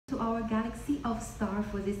to our galaxy of stars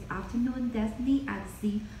for this afternoon Destiny at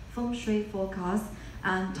Sea Feng Shui Forecast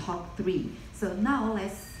and Talk 3. So now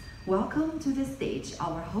let's welcome to the stage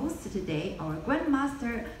our host today, our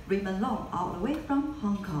Grandmaster Raymond Lo, all the way from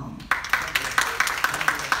Hong Kong.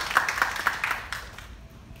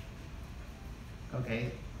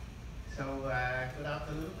 Okay, so good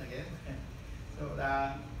afternoon again. So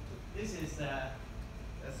this is the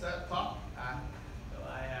third talk. So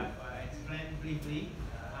I have explained briefly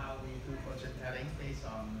how we do fortune telling based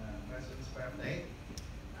on person's birthday.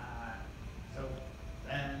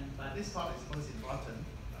 But this talk is most important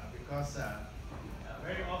because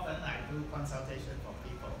very often I do consultation for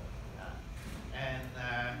people, and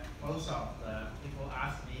most of the people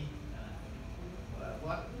ask me,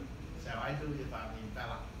 what shall I do if I'm in bad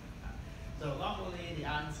luck? So normally the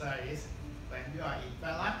answer is, when you are in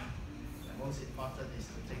bad luck, the most important is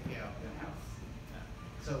to take care of your health.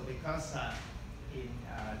 So because in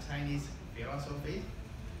Chinese philosophy,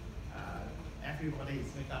 everybody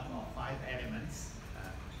is made up of 5 elements.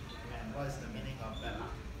 And what is the meaning of bad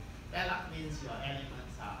luck? Bad luck means your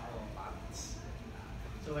elements are out of balance.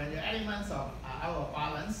 So when your elements are out of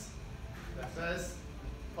balance, the first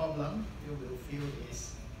problem you will feel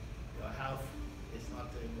is your health is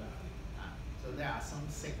not doing well. So there are some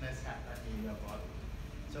sickness happening in your body.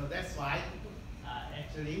 So that's why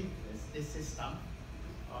actually this system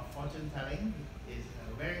of fortune telling is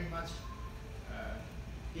very much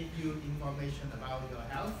give you information about your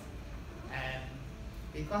health. And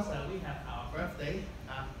because we have our birthday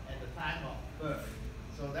at the time of birth,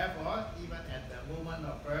 so therefore even at the moment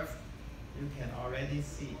of birth, you can already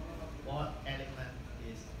see what element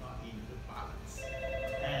is not in good balance,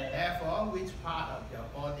 and therefore which part of your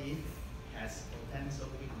body has potential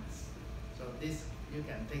weakness. So this you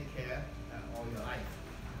can take care all your life.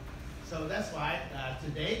 So that's why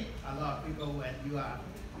today a lot of people, when you are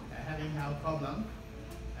having health problem,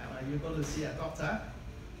 you go to see a doctor,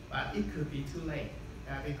 but it could be too late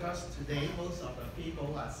because today most of the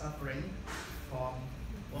people are suffering from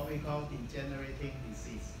what we call degenerating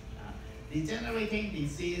disease. Degenerating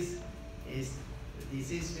disease is a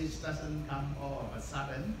disease which doesn't come all of a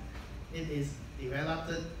sudden. It is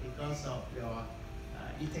developed because of your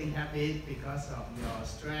eating habit, because of your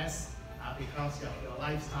stress, because of your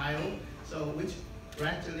lifestyle, so which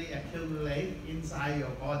gradually accumulate inside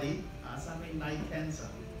your body, something like cancer.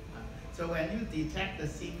 So when you detect the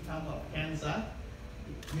symptom of cancer,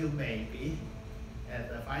 you may be at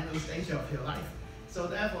the final stage of your life. So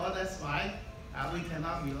therefore, that's why we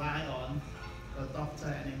cannot rely on the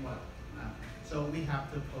doctor anymore. So we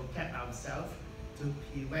have to protect ourselves to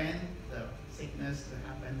prevent the sickness to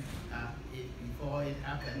happen. Before it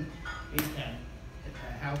happens, it can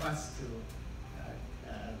help us to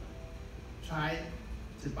try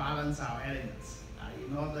to balance our elements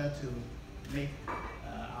in order to make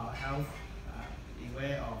our health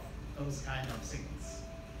beware of those kind of sickness.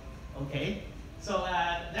 Okay, so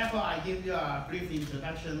therefore I give you a brief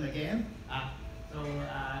introduction again.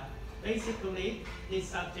 Basically this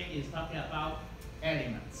subject is talking about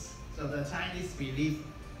elements. So the Chinese believe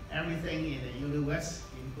everything in the universe,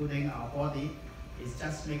 including our body, is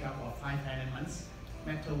just made up of 5 elements: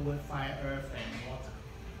 metal, wood, fire, earth, and water.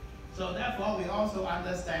 So therefore we also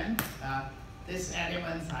understand these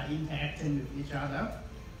elements are interacting with each other.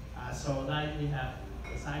 So like we have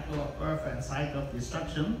the cycle of birth and cycle of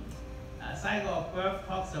destruction. Cycle of birth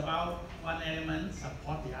talks about one element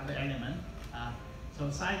support the other element. So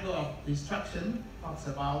cycle of destruction talks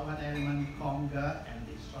about one element conquer and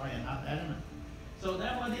destroy another element. So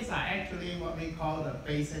therefore these are actually what we call the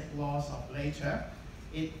basic laws of nature.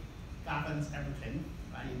 It governs everything,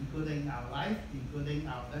 including our life, including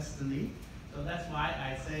our destiny. So that's why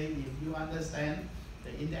I say if you understand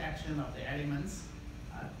the interaction of the elements,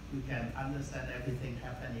 you can understand everything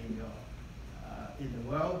happening in the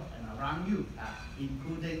world and around you,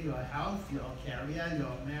 including your health, your career,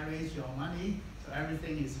 your marriage, your money. So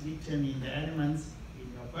everything is written in the elements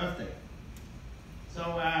in your birthday. So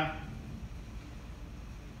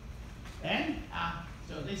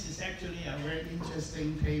so this is actually a very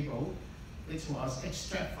interesting table, which was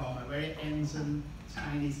extracted from a very ancient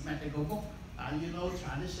Chinese medical book. You know,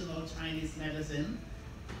 traditional Chinese medicine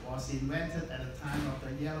was invented at the time of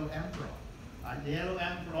the Yellow Emperor. The Yellow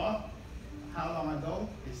Emperor, how long ago?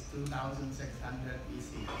 Is 2600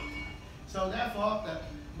 BC. So therefore, the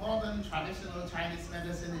modern traditional Chinese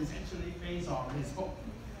medicine is actually based on his book.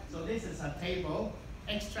 So this is a table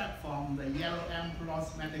extract from the Yellow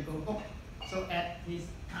Emperor's medical book. So at his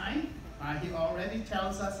time, he already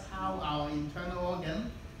tells us how our internal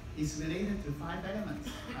organ is related to 5 elements.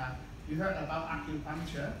 You heard about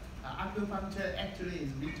acupuncture. acupuncture actually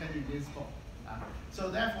is written in this book. So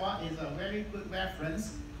therefore, it's a very good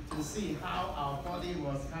reference to see how our body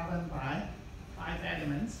was governed by 5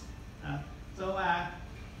 elements. So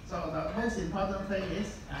the most important thing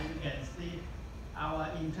is you can see our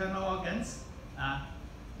internal organs.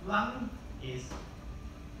 Lung is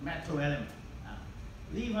metal element.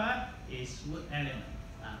 Liver is wood element.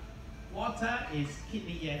 Water is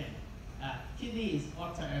kidney element. Kidney is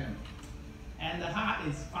water element. And the heart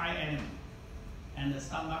is fire element. And the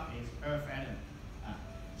stomach is earth element.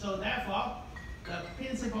 So therefore, the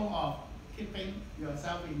principle of keeping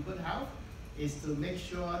yourself in good health is to make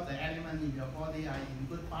sure the elements in your body are in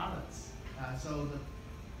good balance. So the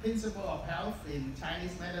principle of health in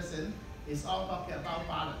Chinese medicine is all talking about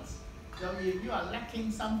balance. So if you are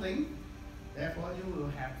lacking something, therefore you will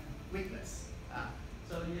have weakness.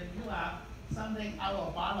 So if you are something out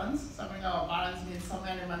of balance means some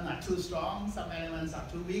elements are too strong, some elements are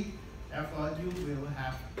too weak, therefore you will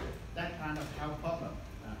have that kind of health problem.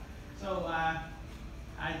 So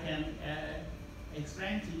I can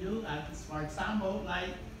explain to you, for example, like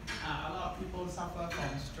a lot of people suffer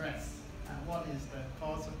from stress. What is the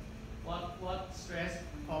cause of, what stress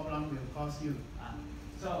problem will cause you?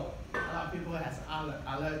 So a lot of people has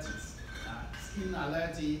allergies, skin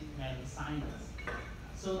allergy and sinus.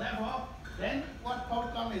 So therefore, then what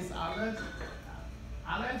problem is allergy?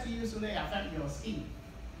 Allergy usually affect your skin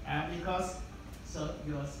because so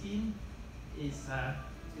your skin is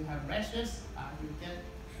you have rashes, you get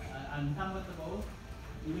uncomfortable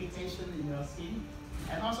irritation in your skin,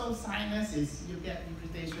 and also sinus is you get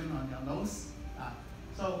irritation on your nose.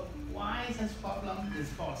 So why such problem is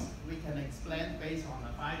caused? We can explain based on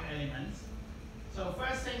the 5 elements. So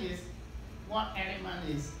first thing is, what element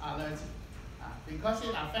is allergy? Because it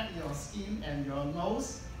affects your skin and your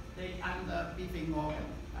nose, they under breathing organ.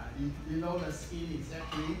 You know the skin is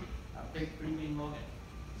actually a big breathing organ.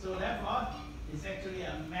 So therefore, it's actually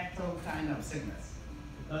a metal kind of sickness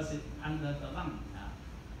because it's under the lung.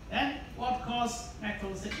 Then what causes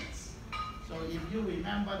metal sickness? So if you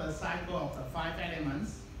remember the cycle of the 5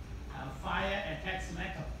 elements, fire attacks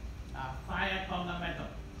metal, fire conquers metal.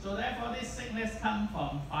 So therefore this sickness comes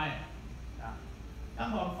from fire.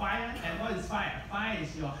 Come from fire, and what is fire? Fire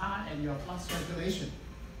is your heart and your blood circulation.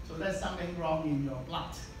 So there's something wrong in your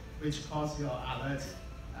blood which causes your allergy.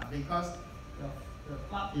 Because the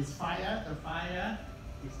blood is fire, the fire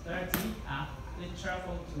is dirty, it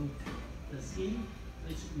travels to the skin,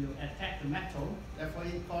 which will attack the metal, therefore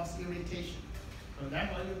it causes irritation. So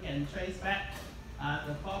therefore you can trace back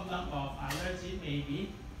the problem of allergy may be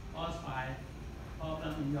caused by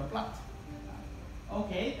problem in your blood.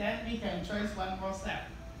 Okay, then we can trace one more step.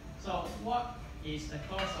 So what is the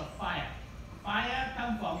cause of fire? Fire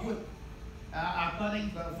comes from wood. According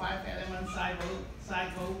to the 5 element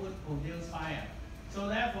cycle wood produce fire. So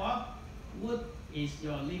therefore, wood is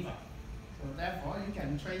your liver. So therefore, you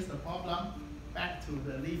can trace the problem back to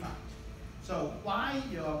the liver. So why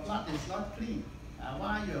your blood is not clean?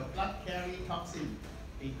 Why your blood carry toxin?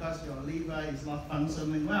 Because your liver is not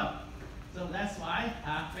functioning well. So that's why,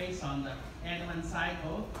 based on the element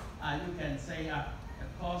cycle, you can say the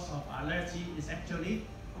cause of allergy is actually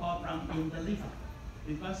problem in the liver.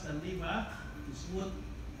 Because the liver is wood,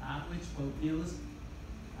 which produce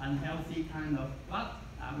unhealthy kind of blood,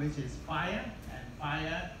 which is fire, and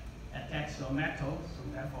fire attacks your metal,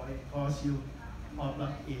 so therefore it causes you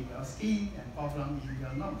problem in your skin and problem in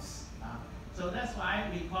your nose. So that's why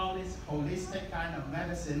we call this holistic kind of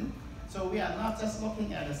medicine. So we are not just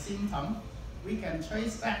looking at the symptom, we can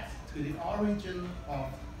trace back to the origin of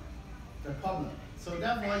the problem. So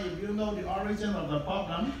therefore, if you know the origin of the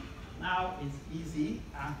problem, now it's easy.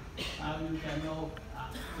 Now you can know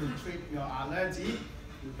to treat your allergy,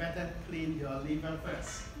 you better clean your liver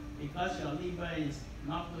first. Because your liver is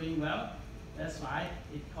not doing well, that's why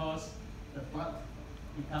it causes the blood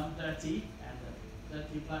become dirty, and the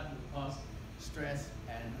dirty blood will cause stress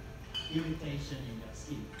and irritation in your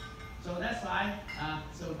skin. So that's why,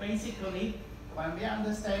 so basically, when we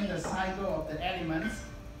understand the cycle of the elements,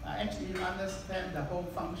 actually you understand the whole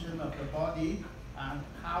function of the body and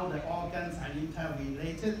how the organs are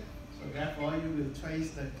interrelated. So therefore, you will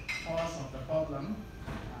trace the cause of the problem.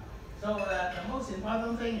 So the most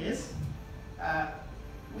important thing is,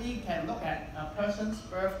 we can look at a person's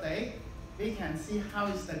birthday. We can see how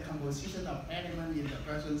is the composition of element in the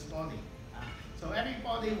person's body. So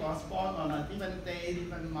everybody was born on a different day,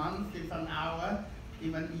 different month, different hour,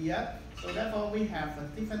 different year. So therefore, we have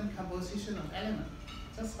a different composition of element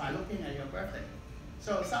just by looking at your birthday.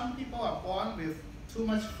 So some people are born with too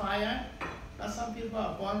much fire, but some people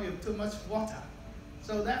are born with too much water.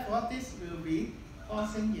 So therefore, this will be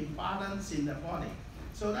causing imbalance in the body.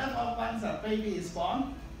 So therefore, once a baby is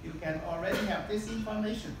born, you can already have this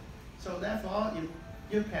information. So therefore, if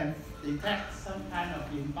you can detect some kind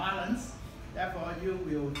of imbalance, therefore you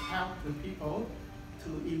will help the people to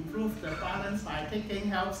improve the balance by taking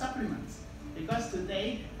health supplements. Because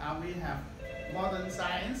today we have modern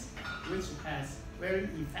science which has very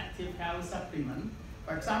effective health supplement.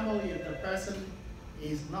 For example, if the person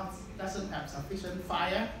doesn't have sufficient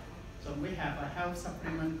fire, so we have a health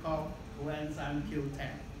supplement called coenzyme Q10,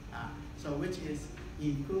 so which is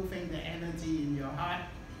improving the energy in your heart,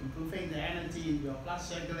 improving the energy in your blood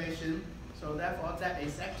circulation. So therefore, that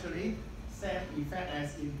is actually same effect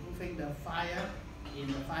as improving the fire in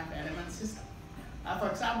the 5-element system. For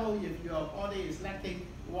example, if your body is lacking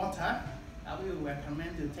water, we will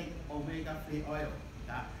recommend to take omega-3 oil,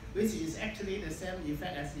 which is actually the same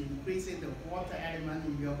effect as increasing the water element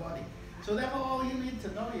in your body. So therefore, all you need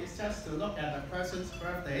to know is just to look at a person's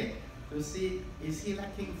birthday to see, is he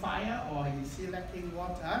lacking fire or is he lacking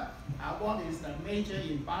water? What is the major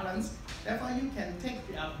imbalance? Therefore, you can take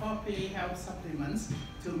the appropriate health supplements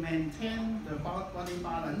to maintain the body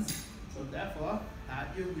balance. So therefore,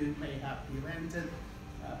 you may have prevented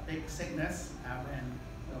big sickness when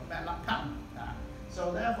bad luck comes.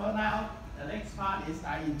 So therefore now, the next part is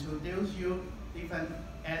I introduce you different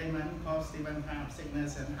elements cause different kind of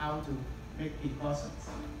sickness and how to make precautions.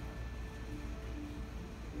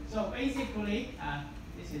 So basically,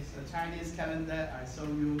 this is the Chinese calendar I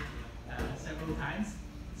showed you several times.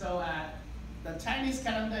 So the Chinese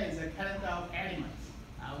calendar is a calendar of elements.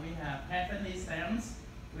 We have heavenly stems,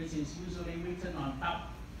 which is usually written on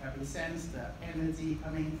top, represents the energy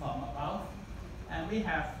coming from above. And we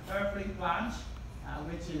have earthly branch,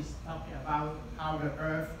 which is talking about how the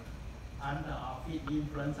earth under our feet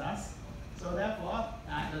influence us. So therefore,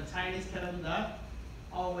 the Chinese calendar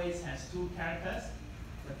always has two characters.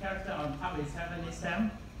 The character on top is heavenly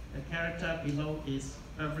stem. The character below is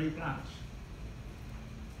earthly branch.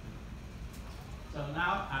 So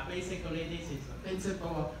now, basically, this is the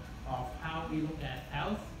principle of how we look at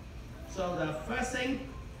health. So the first thing,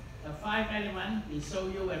 the 5 elements we show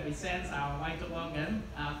you represents our vital organ.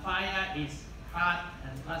 Fire is heart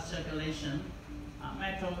and blood circulation.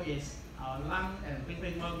 Metal is our lung and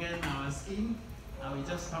breathing organ, our skin. We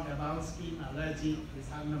just talked about skin allergy is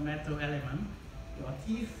under metal element. Your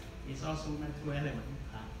teeth is also metal element.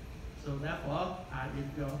 So therefore,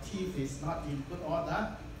 if your teeth is not in good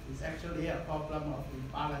order, it's actually a problem of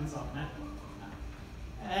imbalance of metal.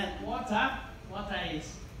 And water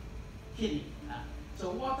is kidney.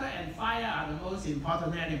 So water and fire are the most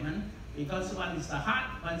important element because one is the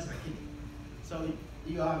heart, one is the kidney. So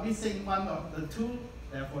if you are missing one of the two,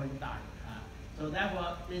 therefore you die. So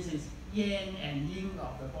therefore, this is yang and yin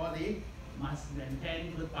of the body must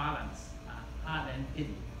maintain good balance, heart and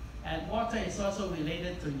kidney. And water is also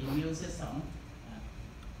related to the immune system.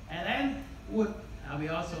 And then wood, we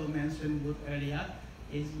also mentioned wood earlier,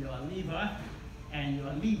 is your liver and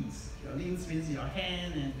your limbs. Your limbs means your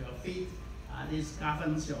hand and your feet. This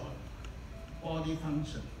governs your body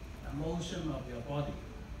function, the motion of your body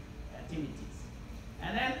activities.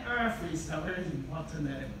 And then earth is a very important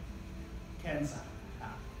element, cancer.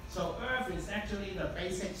 So earth is actually the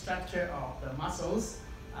basic structure of the muscles,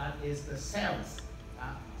 is the cells.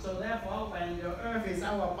 So therefore, when your earth is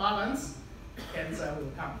out of balance, cancer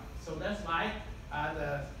will come. So that's why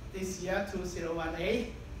this year,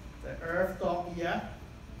 2018, the earth dog year,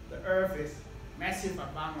 the earth is massive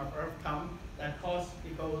amount of earth come that cause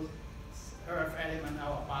people's earth element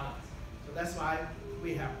out of balance. So that's why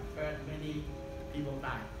we have heard many people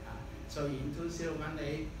die. So in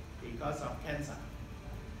 2018, because of cancer.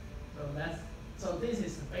 So this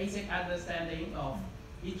is the basic understanding of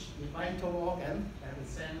each vital organ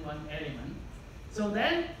represents one element. So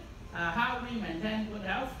then, how we maintain good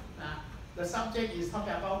health? The subject is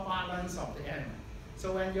talking about balance of the element.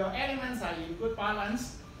 So when your elements are in good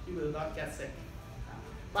balance, you will not get sick.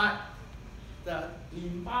 But the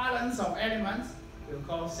imbalance of elements will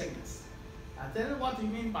cause sickness. Then what do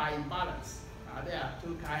you mean by imbalance? There are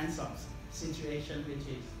two kinds of situations which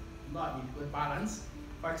is not in good balance.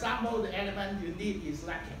 For example, the element you need is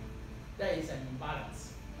lacking. That is an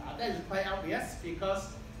imbalance. That is quite obvious because,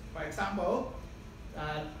 for example,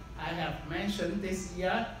 I have mentioned this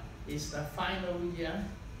year is the final year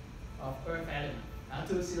of Earth element,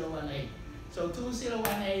 2018. So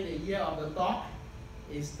 2018, the year of the dog,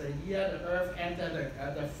 is the year the Earth entered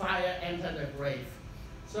the fire entered the grave.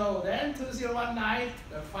 So then 2019,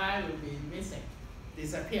 the fire will be missing,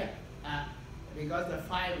 disappear, because the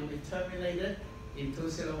fire will be terminated in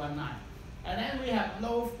 2019. And then we have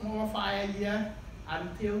no more fire year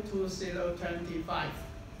until 2025.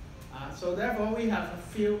 So therefore, we have a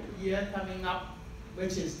few years coming up,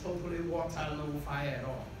 which is totally water, no fire at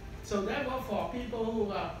all. So therefore, for people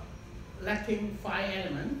who are lacking fire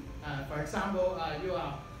element, for example, you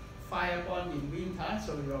are fire-born in winter,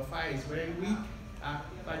 so your fire is very weak.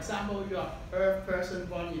 For example, you are earth person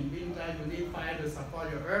born in winter, you need fire to support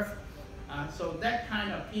your earth. So that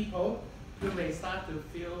kind of people, you may start to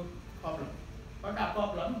feel problem. What kind of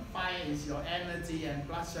problem? Fire is your energy and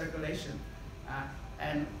blood circulation.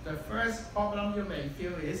 And the first problem you may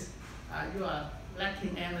feel is you are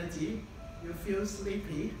lacking energy, you feel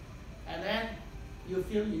sleepy, and then you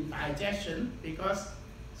feel indigestion because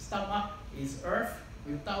stomach is earth.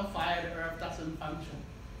 Without fire, the earth doesn't function.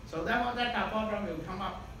 So therefore, that kind of problem will come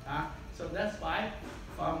up. So that's why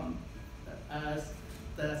from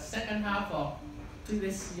the second half of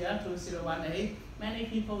this year, 2018, many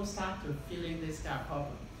people start to feeling this kind of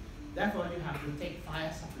problem. Therefore, you have to take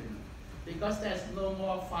fire supplement because there's no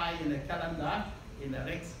more fire in the calendar in the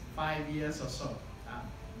next 5 years or so.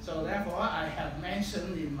 So therefore, I have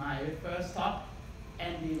mentioned in my first talk,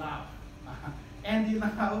 Andy Lau. Andy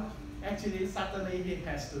Lau, actually, suddenly he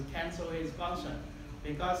has to cancel his concert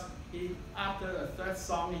because after the third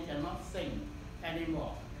song, he cannot sing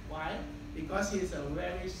anymore. Why? Because he's a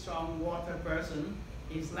very strong water person,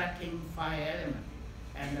 he's lacking fire element,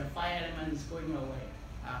 and the fire element is going away.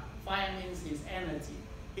 Fire means his energy.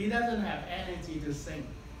 He doesn't have energy to sing,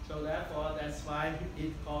 so therefore that's why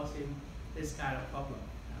it caused him this kind of problem.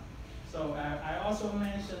 So I also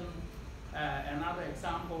mentioned another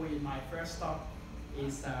example in my first talk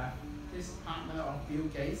is this partner of Bill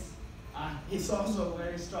Gates. He's also a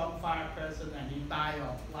very strong fire person, and he died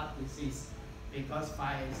of blood disease because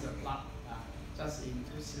fire is the blood, just in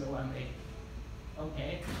 2018.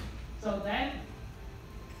 Okay, so then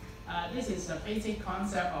this is the basic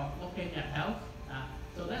concept of looking at health.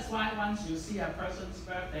 So that's why once you see a person's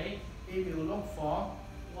birthday, you will look for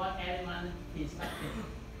what element he's lacking.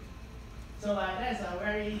 So that's a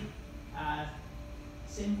very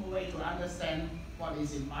simple way to understand what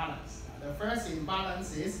is imbalance. The first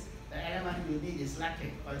imbalance is the element you need is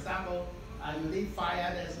lacking. For example, you need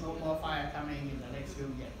fire, there's no more fire coming in the next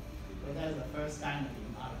few years. So that's the first kind of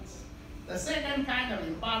imbalance. The second kind of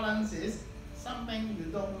imbalance is something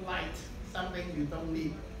you don't like, something you don't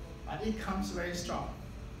need, but it comes very strong.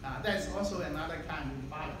 That's also another kind of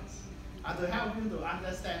imbalance. To help you to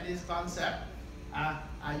understand this concept,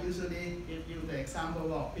 I usually give you the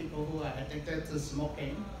example of people who are addicted to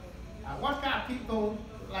smoking. What kind of people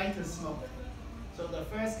like to smoke? So the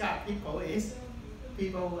first kind of people is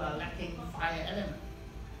people who are lacking fire element.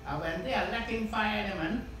 When they are lacking fire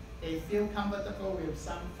element, they feel comfortable with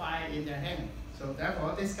some fire in their hand. So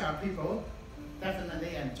therefore, this kind of people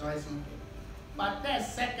definitely enjoy smoking. But that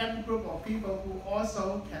second group of people who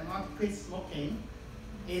also cannot quit smoking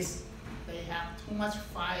is they have too much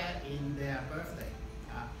fire in their birthday.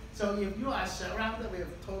 So if you are surrounded with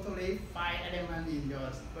totally fire element in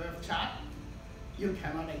your birth chart, you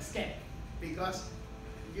cannot escape because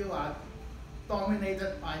you are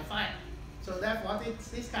dominated by fire. So therefore,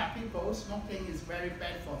 this kind of people, smoking is very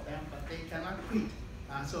bad for them, but they cannot quit.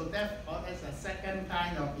 So therefore, that's a second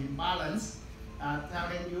kind of imbalance,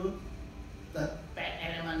 telling you the bad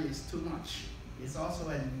element is too much. It's also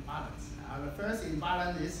an imbalance. The first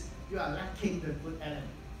imbalance is you are lacking the good element.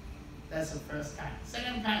 That's the first kind.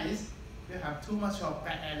 Second kind is you have too much of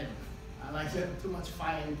bad element. Like you have too much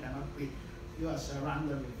fire, you cannot quit. You are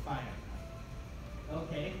surrounded with fire.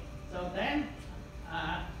 Okay, so then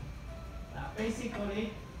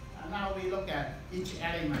basically now we look at each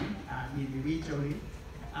element individually.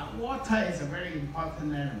 Water is a very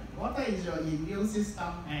important element. Water is your immune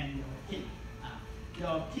system and your kidney.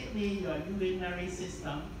 Your kidney, your urinary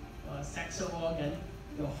system, your sexual organ,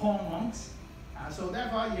 your hormones. So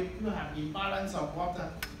therefore, if you have imbalance of water,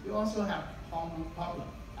 you also have hormone problem.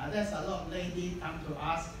 There's a lot of ladies come to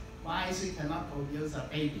ask why she cannot produce a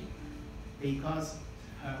baby, because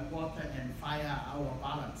water and fire are out of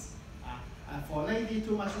balance. For lady,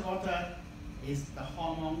 too much water is the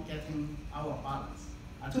hormone getting out of balance.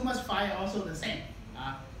 Too much fire also the same.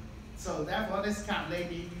 So therefore, this kind of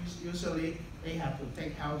lady usually they have to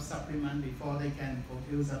take health supplement before they can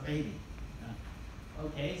produce a baby.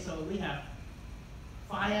 Okay, so we have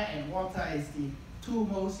fire and water is the two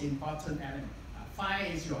most important elements. Fire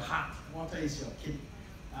is your heart, water is your kidney.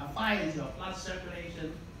 Fire is your blood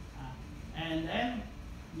circulation, and then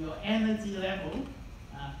your energy level.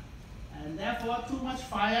 And therefore, too much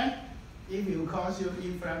fire, it will cause you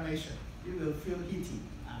inflammation. You will feel heaty.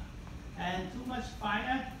 And too much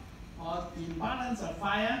fire or imbalance of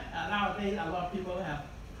fire, nowadays a lot of people have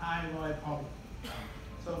thyroid problem.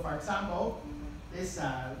 So for example, this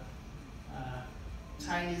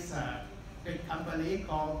Chinese big company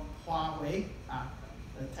called Huawei,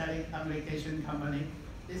 the telecommunication company.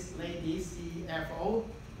 This lady, CFO,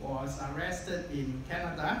 was arrested in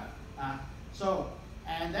Canada.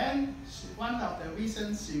 And then one of the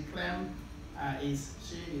reasons she claimed is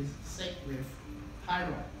she is sick with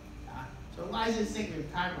thyroid. So why is she sick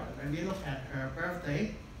with thyroid? When we look at her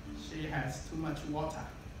birthday, she has too much water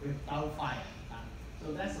without fire.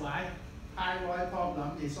 So that's why thyroid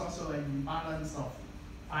problem is also an imbalance of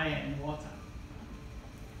fire and water.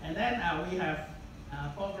 And then we have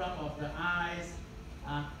problem of the eyes.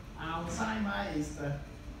 Alzheimer is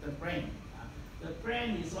the brain. The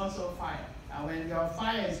brain is also fire. When your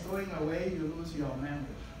fire is going away, you lose your memory.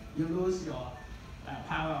 You lose your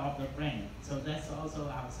power of the brain. So that's also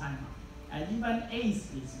Alzheimer. And even AIDS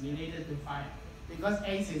is related to fire, because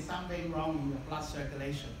AIDS is something wrong in the blood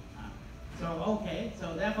circulation.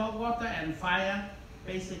 So therefore water and fire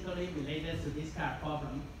basically related to this kind of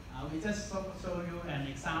problem. We just show you an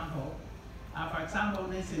example. For example,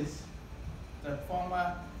 this is the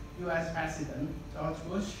former US President, George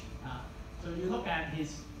Bush. So you look at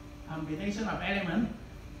his combination of elements,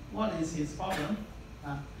 what is his problem?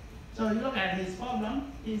 So you look at his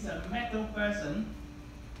problem, he's a metal person,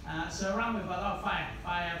 surrounded with a lot of fire.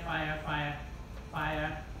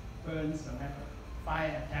 Fire burns the metal.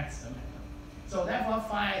 Fire attacks the metal. So therefore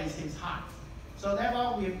fire is his heart. So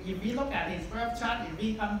therefore if we look at his birth chart, if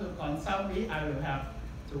he come to consult me, I will have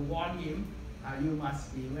to warn him, you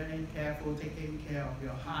must be very careful taking care of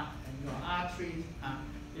your heart and your arteries,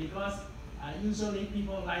 because usually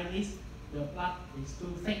people like this, your blood is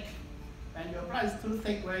too thick. When your blood is too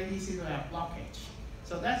thick, very easy to have blockage.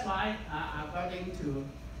 So that's why, according to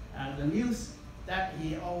the news, that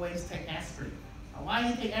he always take aspirin. Why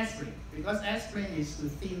he take aspirin? Because aspirin is to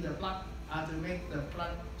thin the blood, to make the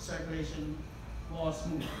blood circulation more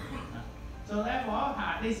smooth. So therefore,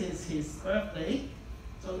 this is his birthday.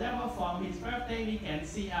 So therefore, from his birthday, we can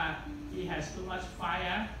see he has too much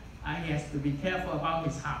fire. He has to be careful about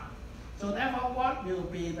his heart. So therefore, what will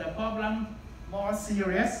be the problem more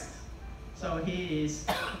serious? So he is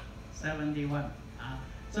 71.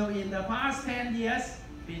 So in the past 10 years,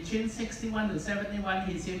 between 61 to 71,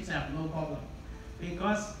 he seems to have no problem,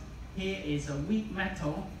 because he is a weak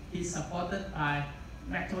metal. He's supported by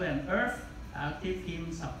metal and earth, give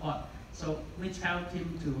him support. So which helped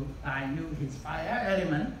him to dilute his fire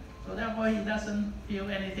element. So therefore, he doesn't feel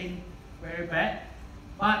anything very bad.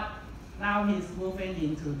 But now he's moving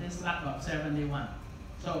into this luck of 71.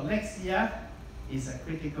 So next year is a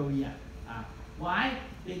critical year. Why?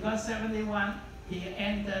 Because 71, he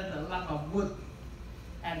entered the luck of wood.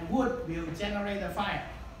 And wood will generate the fire,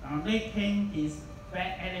 making his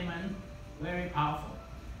bad element very powerful.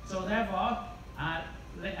 So therefore,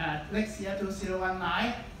 next year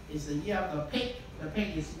 2019 is the year of the pig. The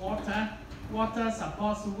pig is water. Water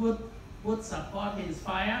supports wood. Wood supports his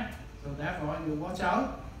fire. So therefore, you watch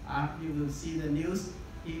out. You will see the news.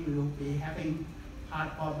 He will be having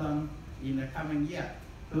heart problem in the coming year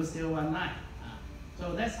 2019.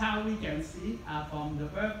 So that's how we can see from the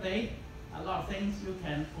birthday, a lot of things you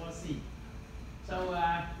can foresee. So,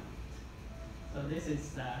 so this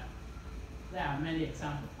is, there are many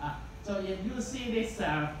examples. So if you see this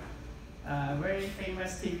very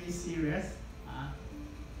famous TV series,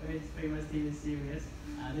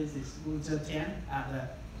 this is Wu Zetian, the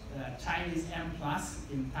Chinese M+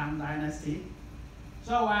 in Tang Dynasty.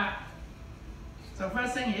 So, so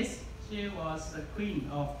first thing is, she was the queen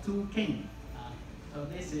of two kings. So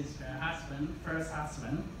this is her husband, first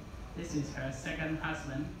husband. This is her second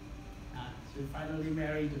husband. She finally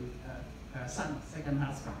married to her son, second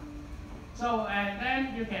husband. So and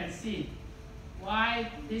then you can see why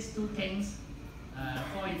these two kings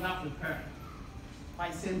fall in love with her.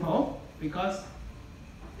 Quite simple, because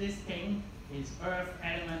this king is earth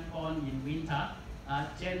element born in winter,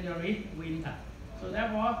 January winter. So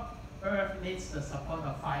therefore, earth needs the support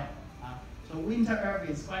of fire. So winter earth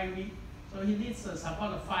is quite weak, so he needs the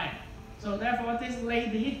support of fire. So therefore, this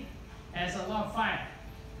lady has a lot of fire.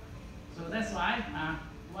 So that's why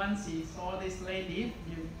once he saw this lady,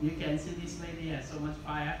 you can see this lady has so much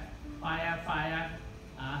fire.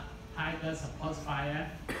 Tiger supports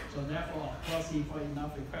fire. So therefore, of course, he fall in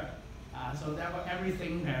love with her. So therefore,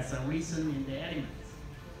 everything has a reason in the elements.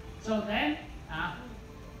 So then,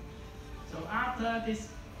 so after this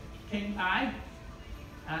king died,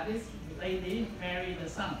 this lady married the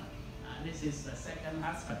son. This is the second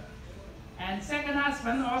husband. And second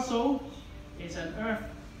husband also is an earth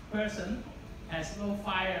person, has no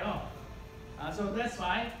fire at all. So that's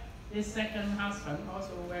why this second husband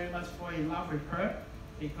also very much fall in love with her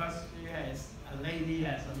because she has a lady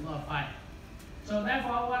has a lot of fire. So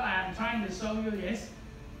therefore, what I am trying to show you is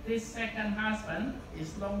this second husband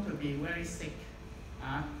is known to be very sick.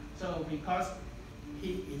 So because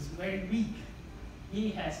he is very weak,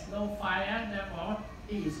 he has no fire, therefore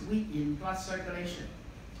he is weak in blood circulation.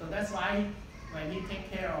 So that's why when he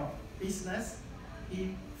take care of business,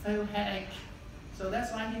 he feel headache. So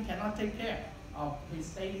that's why he cannot take care of his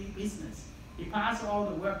daily business. He passes all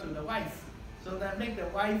the work to the wife. So that make the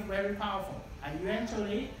wife very powerful. And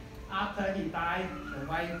eventually, after he died, the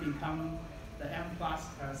wife become the empress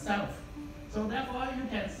herself. So therefore, you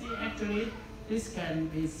can see actually this can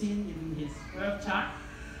be seen in his birth chart.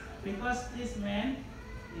 Because this man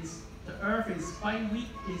the earth is quite weak,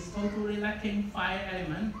 is totally lacking fire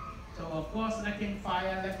element. So of course, lacking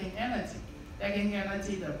fire, lacking energy. Lacking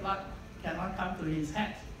energy, the blood cannot come to his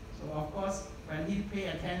head. So of course, when he pay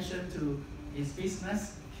attention to his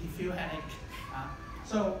business, he feel headache.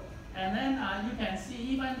 And then you can see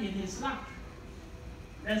even in his luck,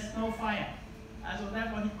 there's no fire. So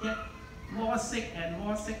therefore, he get more sick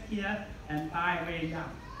here and die very young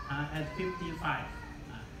at 55.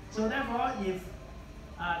 So therefore, if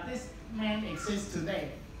this man exists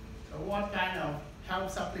today, so what kind of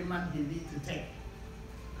health supplement he need to take?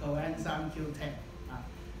 Coenzyme Q10.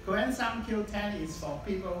 Coenzyme Q10 is for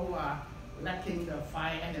people who are lacking the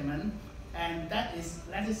fire element, and that is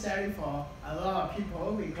necessary for a lot of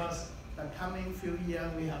people because the coming few years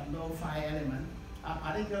we have no fire element.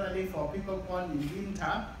 Particularly for people born in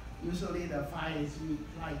winter, usually the fire is weak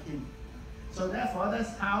like him. So therefore,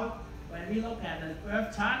 that's how when we look at the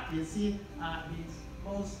birth chart, you see his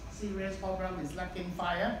most serious problem is lacking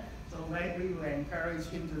fire. So we will encourage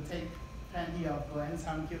him to take plenty of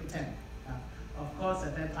coenzyme Q10. Of course,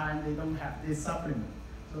 at that time, they don't have this supplement.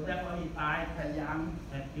 So therefore, he died young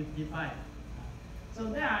at 55. So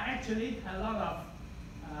there are actually a lot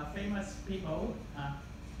of famous people.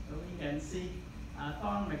 So we can see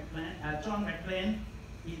John McClane,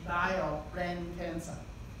 he died of brain cancer.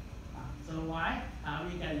 So why?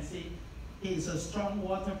 We can see he is a strong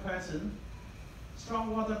water person.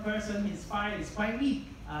 Strong water person, his fire is quite weak.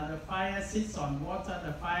 The fire sits on water,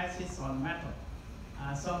 the fire sits on metal.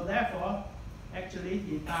 So therefore, actually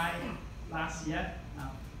he died last year.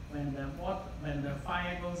 When the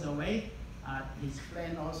fire goes away, his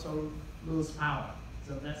brain also lose power.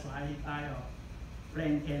 So that's why he died of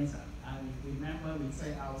brain cancer. Remember, we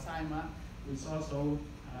say Alzheimer is also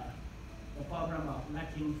the problem of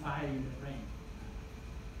lacking fire in the brain.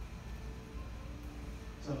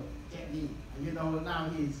 So Jenny, now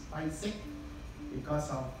he is quite sick because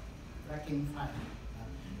of lacking fire.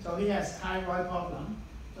 So he has thyroid problem.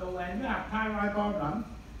 So when you have thyroid problem,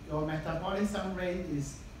 your metabolism rate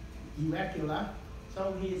is irregular.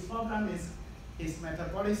 So his problem is his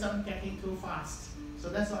metabolism getting too fast. So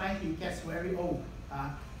that's why he gets very old,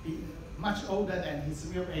 much older than his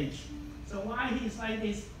real age. So why he is like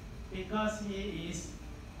this? Because he is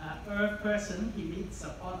an earth person, he needs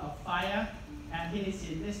support of fire, and he is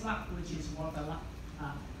in this luck, which is water luck.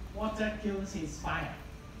 Water kills his fire.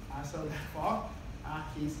 So therefore,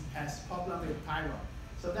 he has problem with thyroid.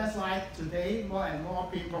 So that's why today more and more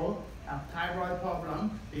people have thyroid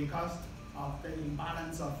problem because of the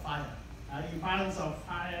imbalance of fire. Imbalance of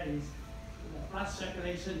fire is the blood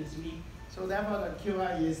circulation is weak. So therefore, the cure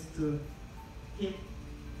is to keep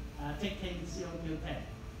taking CO210.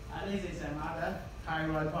 This is another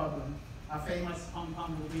thyroid problem. A famous Hong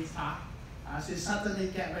Kong movie star. She suddenly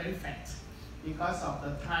get very fat because of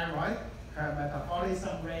the thyroid. Her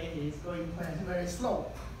metabolism rate is going very, very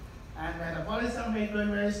slow. And metabolism rate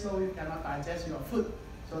going very slow, you cannot digest your food.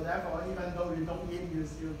 So therefore, even though you don't eat, you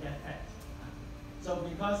still get fat. So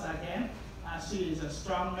because again, she is a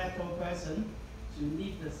strong metal person, she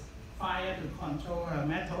needs the fire to control her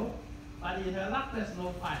metal, but in her luck there's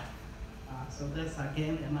no fire. So that's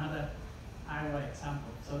again another thyroid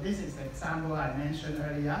example. So this is the example I mentioned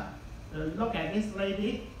earlier. So look at this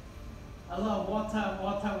lady, a lot of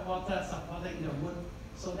water supporting the wood.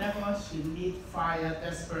 So therefore she needs fire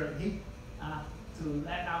desperately to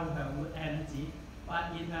let out her wood energy.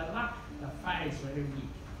 But in her luck, the fire is very weak.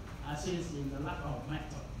 She is in the luck of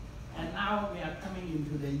metal. And now we are coming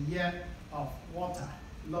into the year of water,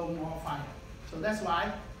 no more fire. So that's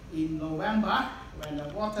why in November, when the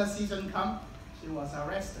water season comes, she was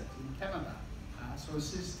arrested in Canada. So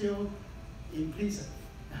she's still in prison.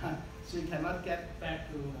 She cannot get back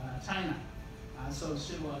to China. So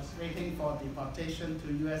she was waiting for deportation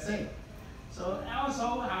to USA. So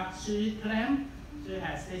also she claimed she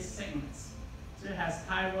has this sickness. She has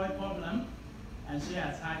thyroid problem, and she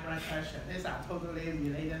has high blood pressure. These are totally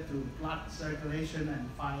related to blood circulation and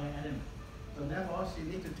fire element. So therefore, she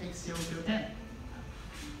needs to take COQ10.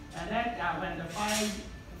 And then when the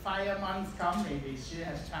fire month comes, maybe she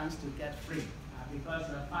has chance to get free because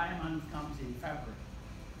the fire month comes in February.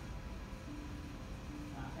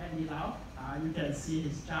 Anyhow, you can see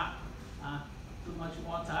his chart. Too much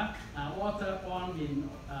water. Water born in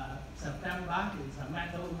September is a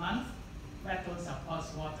metal month. Metal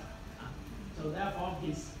supports water. So therefore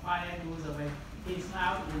his fire goes away. He's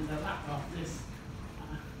now in the luck of this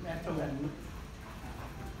metal and wood.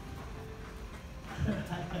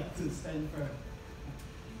 I have to stand for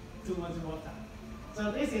too much water.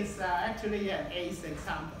 So this is actually an ACE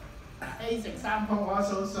example. ACE example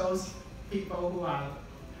also shows people who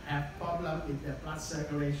have problem with their blood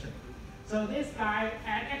circulation. So this guy,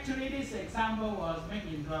 and actually this example was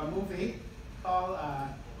made into a movie called,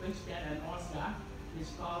 which get an Oscar.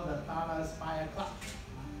 It's called the Dallas Fire Club.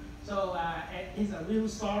 So it's a real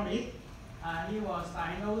story. He was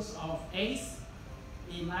diagnosed of ACE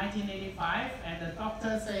in 1985, and the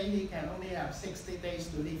doctor said he can only have 60 days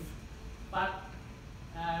to live. But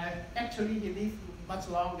actually he lived much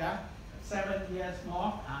longer, 7 years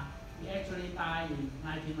more. He actually died in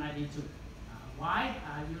 1992. Why?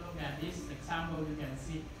 You look at this example, you can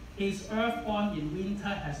see his earth born in winter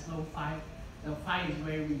has no fire. The fire is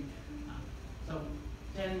very weak. So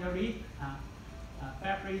January,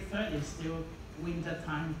 February 3rd is still winter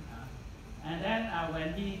time. And then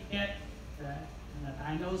when he get the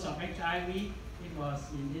diagnosis of HIV, it was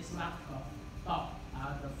in this lap of top.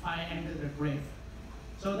 The fire entered the grave.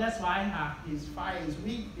 So that's why his fire is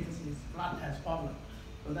weak, because his blood has problem.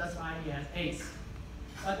 So that's why he has ACE.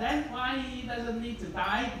 But then why he doesn't need to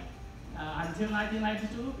die until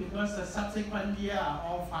 1992? Because the subsequent year are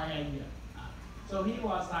all fire year. So he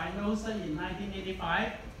was diagnosed in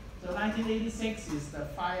 1985. So 1986 is the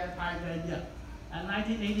fire tiger year. And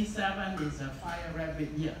 1987 is a fire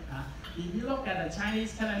rabbit year. If you look at the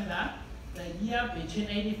Chinese calendar, the year between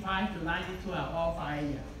 85 to 92 are all fire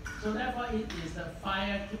year. So therefore it is the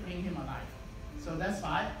fire keeping him alive. So that's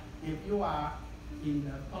why if you are in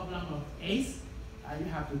the problem of ACE, you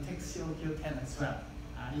have to take COQ10 as well,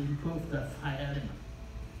 improve the fire element.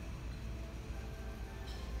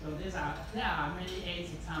 So there are many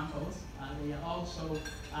ACE examples. They are also,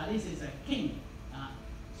 this is a king.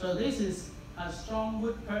 So this is a strong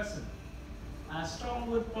wood person. A strong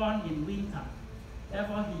wood born in winter.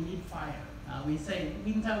 Therefore he needs fire. We say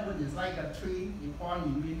winter wood is like a tree, born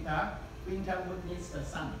in winter. Winter wood needs the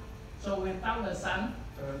sun. So without the sun,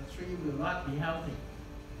 the tree will not be healthy.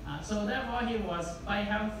 So therefore he was quite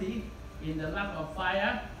healthy in the lap of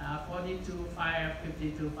fire, 42 fire,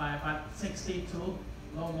 52 fire, but 62,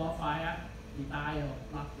 no more fire, he died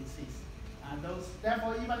of blood disease.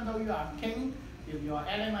 Therefore, even though you are king, if your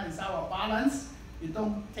element is out of balance, you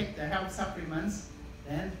don't take the health supplements,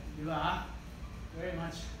 then you are very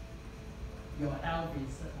much, your health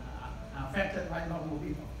is affected by normal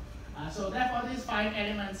people. So therefore, this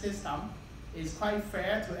 5-element system is quite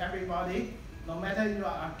fair to everybody. No matter you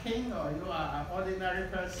are a king or you are an ordinary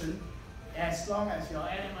person, as long as your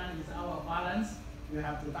element is out of balance, you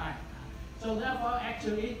have to die. So therefore,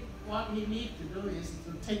 actually, what he needs to do is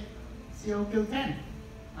to take COQ10,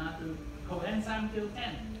 to coenzyme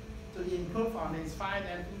Q10, to improve on his fire,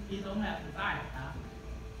 and he don't have to die.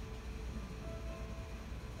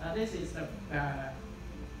 This is the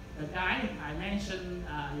guy I mentioned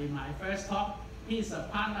in my first talk. He's a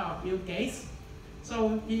partner of Bill Gates.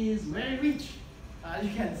 So he is very rich. You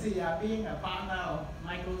can see being a partner of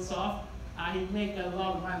Microsoft, he makes a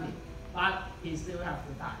lot of money, but he still has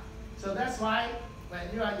to die. So that's why when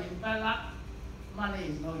you are in bad luck, money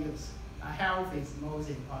is no use. Health is most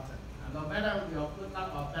important. No matter your good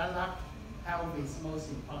luck or bad luck, health is most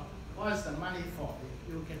important. What is the money for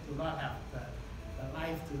if you do not have the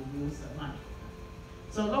life to use the money?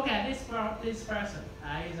 So look at this person.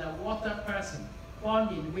 He's a water person, born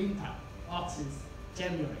in winter, Ox is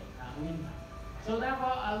January, winter. So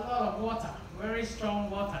therefore a lot of water, very strong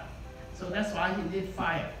water. So that's why he need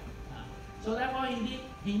fire. So therefore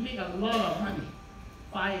he make a lot of money.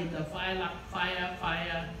 Fire in the fire luck, fire,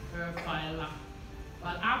 earth, fire luck.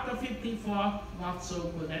 But after 54, not so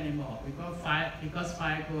good anymore because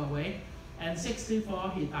fire go away. And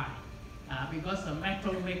 64 he died because the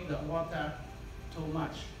metal make the water too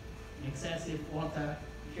much. Excessive water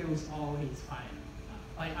kills all his fire.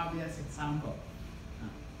 Quite obvious example.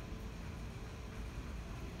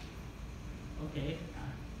 Okay,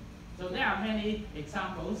 so there are many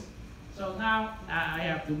examples. So now I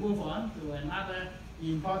have to move on to another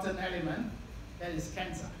important element, that is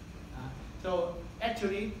cancer. So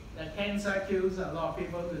actually, the cancer kills a lot of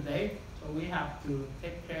people today. So we have to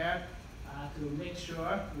take care to make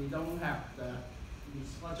sure we don't have the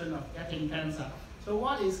misfortune of getting cancer. So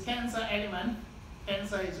what is cancer element?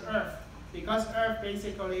 Cancer is earth, because earth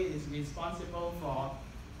basically is responsible for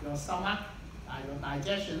your stomach, your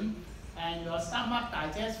digestion, and your stomach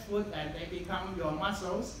digests food and they become your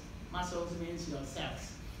muscles. Muscles means your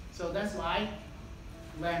cells. So that's why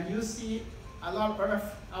when you see a lot of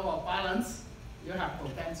earth out of balance, you have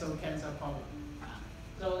potential cancer problem.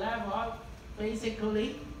 So therefore,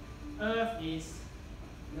 basically, earth is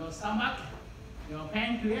your stomach, your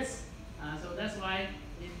pancreas. So that's why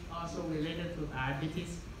it's also related to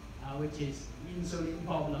diabetes, which is insulin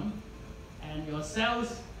problem, and your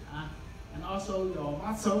cells, and also your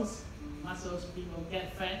muscles. Muscles, people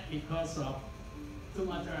get fat because of too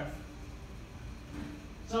much earth.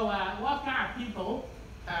 So what kind of people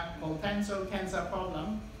have potential cancer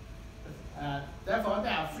problem? Therefore,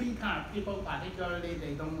 there are three kinds of people, particularly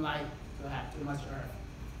they don't like to have too much earth.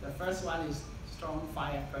 The first one is strong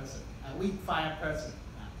fire person, a weak fire person.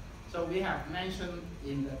 So we have mentioned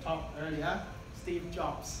in the talk earlier, Steve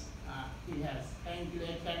Jobs. He has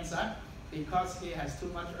pancreatic cancer because he has too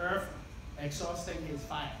much earth exhausting his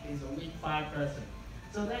fire. He's a weak fire person.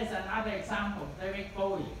 So there's another example, David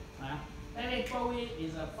Bowie. David Bowie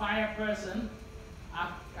is a fire person.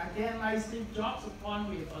 Again, like Steve Jobs, born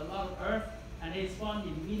with a lot of earth, and he's born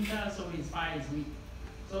in winter, so his fire is weak.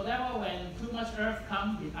 So therefore, when too much earth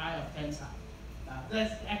comes, he dies of cancer.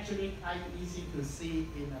 That's actually quite easy to see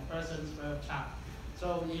in a person's birth chart.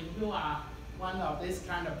 So if you are one of this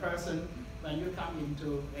kind of person, when you come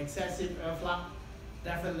into excessive earth luck,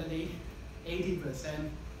 definitely 80%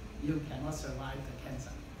 you cannot survive the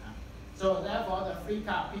cancer. So therefore, the three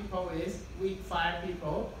kind of people is weak fire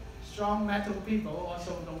people, strong metal people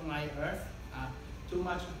also don't like earth. Too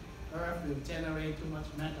much earth will generate too much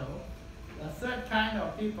metal. The third kind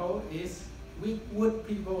of people is weak wood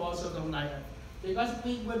people also don't like earth. Because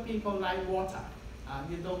weak wood people like water.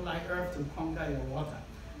 You don't like earth to conquer your water.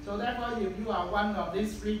 So therefore, if you are one of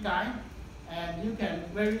these three kinds, and you can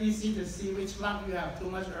very easy to see which luck you have too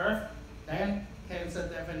much earth, then cancer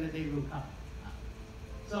definitely will come.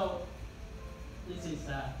 So this is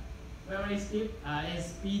very steep.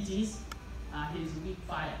 It's PGs. He's weak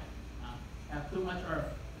fire. Have too much earth.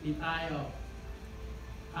 He die of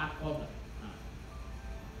heart problem.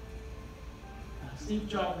 Steve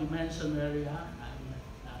Jobs we mentioned earlier.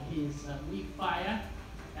 He's weak fire.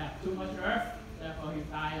 Have too much earth. Therefore, he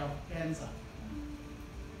die of cancer.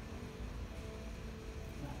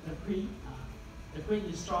 The queen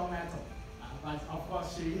is strong metal, but of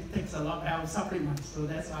course she takes a lot of health supplements, so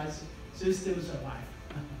that's why she still survives.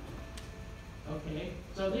 Okay,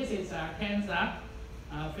 so this is cancer,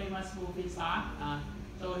 famous movie star.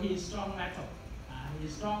 So he's strong metal.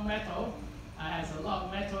 He's strong metal, has a lot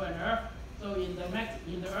of metal and earth. So in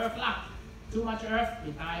the earth luck, too much earth,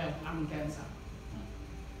 he die of lung cancer.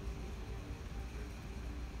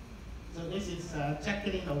 So this is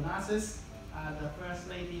Jacqueline Onassis, the First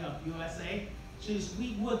Lady of USA. She's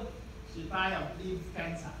weak wood. She died of lymph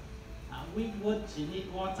cancer. Weak wood, she needs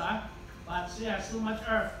water, but she has too much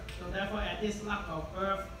earth. So therefore, at this lack of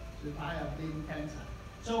earth, she died of lymph cancer.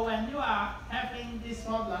 So when you are having this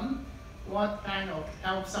problem, what kind of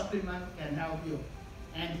health supplement can help you?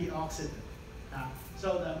 Antioxidant.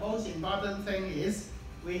 So the most important thing is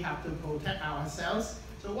we have to protect ourselves.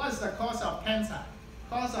 So what's the cause of cancer?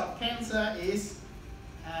 Cause of cancer is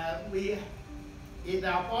in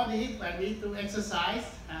our body, when we do exercise,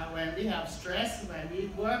 when we have stress, when we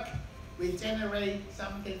work, we generate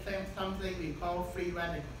something we call free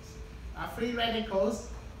radicals. Free radicals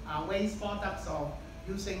are waste products of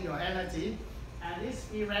using your energy, and these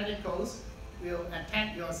free radicals will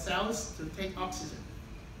attack your cells to take oxygen.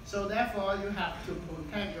 So therefore, you have to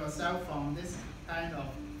protect yourself from this kind of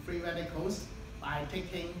free radicals by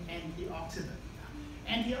taking antioxidant.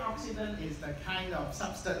 Antioxidant is the kind of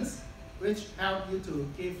substance which help you to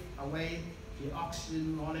give away the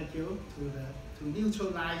oxygen molecule to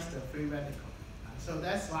neutralize the free radical. So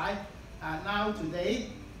that's why now today,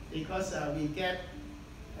 because we get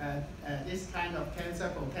this kind of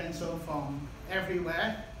cancer potential from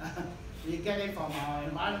everywhere, we get it from our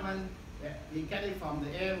environment, we get it from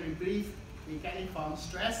the air we breathe, we get it from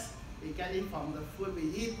stress, we get it from the food we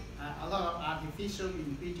eat. A lot of artificial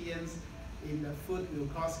ingredients in the food will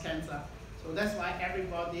cause cancer. So that's why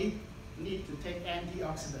everybody needs to take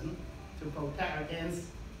antioxidant to protect against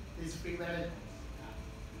these free radicals.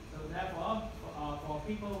 So therefore, for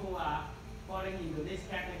people who are falling into this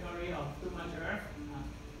category of too much earth,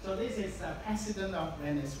 so this is the president of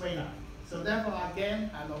Venezuela, So therefore, again,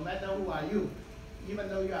 no matter who are you, even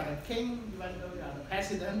though you are the king, even though you are the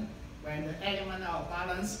president, when the element are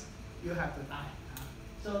balanced, you have to die.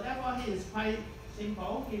 So therefore, he is quite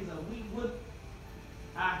simple. He's a weak wood.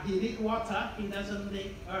 He needs water. He doesn't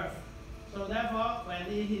need earth. So therefore, when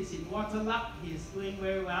he is in water luck, he's doing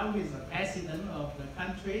very well. He's the president of the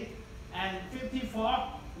country. And 54,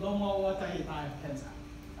 no more water, he died of cancer.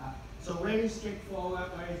 So very straightforward,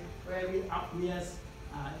 very obvious.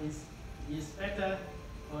 It's better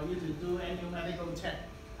for you to do any medical check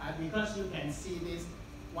because you can see this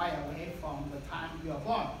right away from the time you are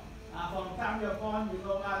born. From the time you are born, you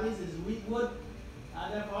know this is weak wood.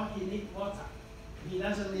 Therefore, he needs water. He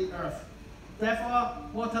doesn't need earth. Therefore,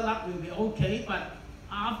 water luck will be okay, but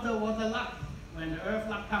after water luck, when the earth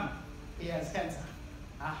luck comes, he has cancer.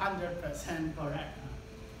 100% correct.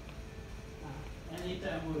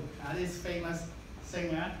 Anita Wood, this famous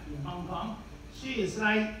singer in Hong Kong. She is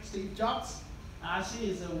like Steve Jobs.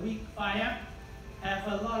 She is a weak fire, have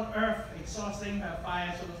a lot of earth exhausting her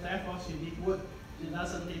fire, so therefore she needs wood. She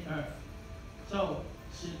doesn't need earth. So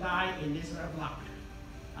she died in this earth luck.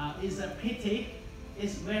 It's a pity.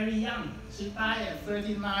 It's very young. She died at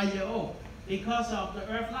 39 years old because of the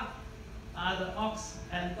earth luck. The ox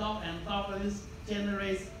and dog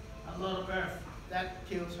generates a lot of earth that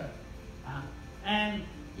kills her. And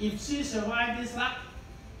if she survived this luck,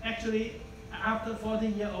 actually after 40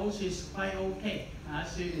 years old, she's quite okay.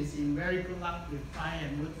 She is in very good luck with fire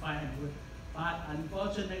and wood. But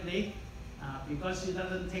unfortunately, because she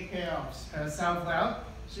doesn't take care of herself well,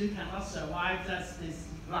 she cannot survive just this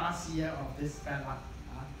last year of this bad luck.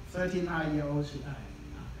 39 years old she died.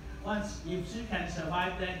 Once, if she can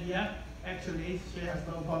survive that year, actually she has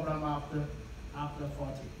no problem after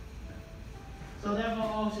 40. So therefore,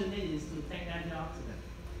 all she needs is to take antioxidant.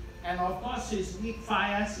 And of course, she's weak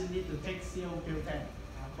fire, she needs to take CoQ10,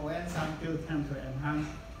 coenzyme Q10 to enhance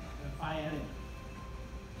the fire element.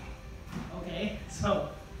 Okay, so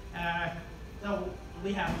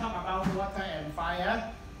we have talked about water and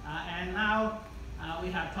fire, and now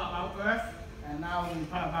we have talked about earth, and now we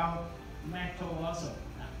talk about metal also.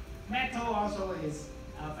 Metal also is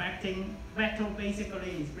affecting, metal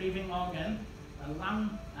basically is breathing organ, the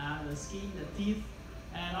lung, the skin, the teeth,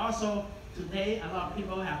 and also today a lot of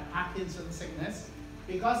people have Parkinson's sickness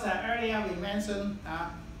because earlier we mentioned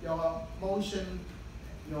your motion,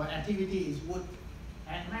 your activity is wood,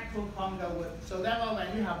 and metal conquer wood. So therefore,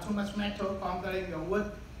 when you have too much metal conquering your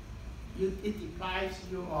wood, it deprives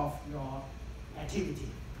you of your activity.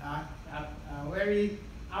 A very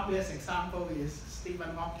obvious example is Stephen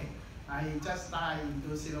Hawking. He just died in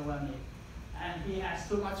 2018, and he has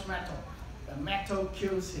too much metal. The metal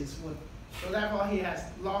kills his wood. So therefore, he has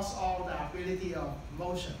lost all the ability of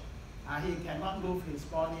motion. He cannot move his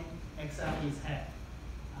body except his head.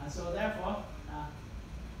 So therefore,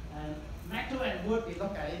 metal and wood, we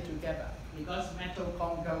look at it together because metal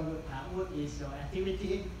conquer wood. Wood is your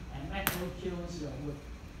activity, and metal kills your wood.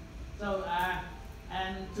 So,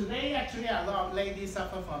 and today actually a lot of ladies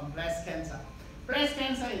suffer from breast cancer. Breast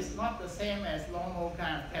cancer is not the same as normal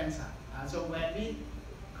kind of cancer. So when we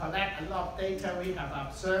collect a lot of data, we have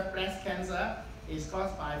observed breast cancer is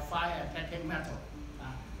caused by fire attacking metal.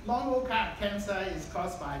 Normal kind of cancer is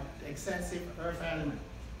caused by excessive earth element.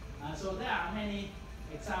 So there are many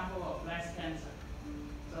examples of breast cancer.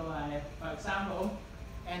 So for example,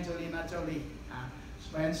 Angelina Jolie,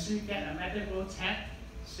 when she get a medical check,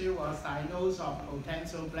 she was diagnosed of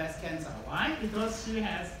potential breast cancer. Why? Because she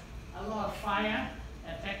has a lot of fire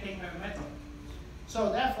attacking her metal.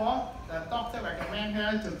 So therefore, the doctor recommend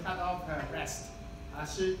her to cut off her breast.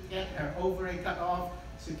 She get her ovary cut off,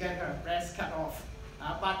 she get her breast cut off.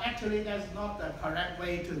 But actually, that's not the correct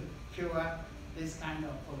way to cure this kind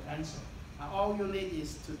of potential. All you need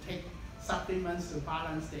is to take supplements to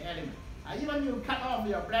balance the element. Even you cut off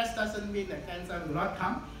your breast doesn't mean the cancer will not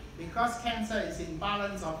come, because cancer is in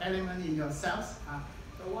balance of element in your cells.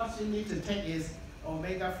 So what you need to take is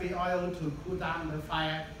omega-3 oil to cool down the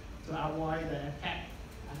fire to avoid the attack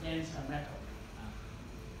against the metal.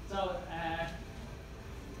 So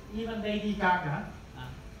even Lady Gaga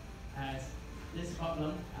has this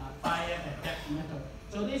problem, fire attack metal.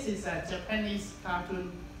 So this is a Japanese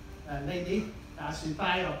cartoon lady. She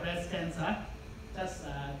died of breast cancer, just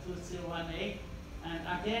 2018.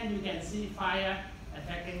 And again, you can see fire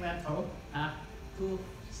attacking metal. Two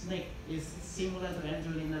snakes is similar to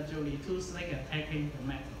Angelina Jolie, two snakes attacking the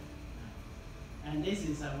metal. And this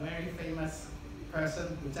is a very famous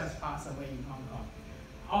person who just passed away in Hong Kong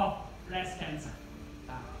of breast cancer.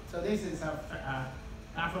 So this is a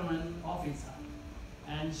government officer.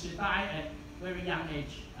 And she died at very young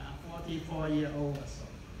age, 44 years old or so.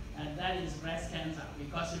 and that is breast cancer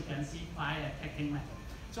because you can see fire attacking metal.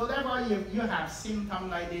 So therefore, if you have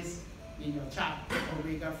symptoms like this in your chart,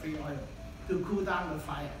 omega-3 oil to cool down the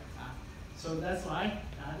fire. So that's why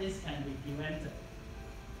this can be prevented.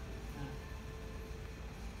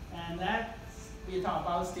 And that we talk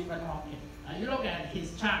about Stephen Hawking. You look at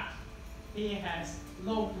his chart, he has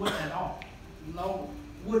no wood at all. No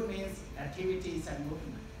wood means activities and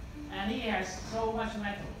movement. And he has so much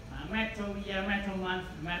metal. Metal year, metal month,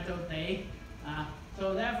 metal day.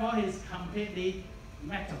 So therefore he's completely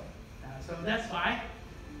metal. So that's why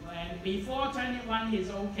when before 21 he's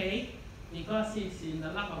okay because he's in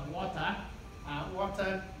the lap of water.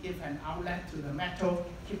 Water gives an outlet to the metal,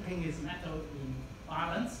 keeping his metal in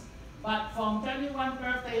balance. But from 21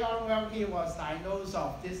 birthday onward, he was diagnosed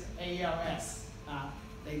of this ALS.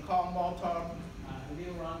 They call motor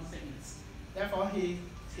neuron sickness. Therefore,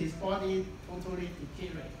 his body totally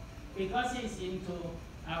deteriorated because he's into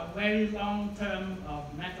a very long term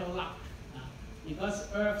of metal luck. Because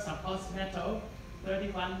Earth supports metal,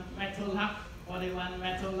 31 metal luck, 41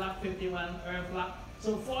 metal luck, 51 Earth luck.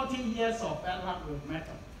 So 40 years of bad luck with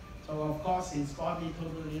metal. So of course his body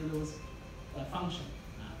totally loses the function.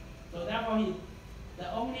 So therefore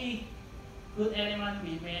the only good element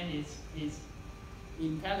remains is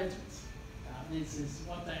intelligence. This is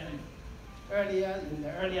water element. Earlier, in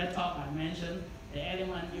the earlier talk I mentioned, the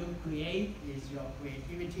element you create is your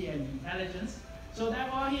creativity and intelligence. So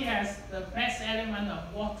therefore he has the best element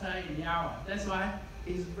of water in the hour. That's why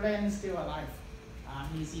his brain is still alive.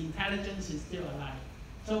 His intelligence is still alive.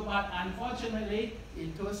 So, but unfortunately,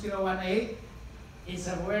 in 2018, it's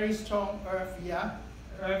a very strong Earth year.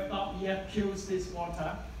 Earth top year kills this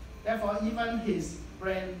water. Therefore, even his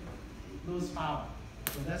brain loses power.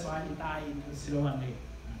 So that's why he died in 2018.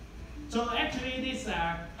 So actually, this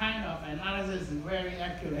kind of analysis is very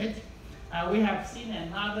accurate. We have seen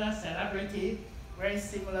another celebrity very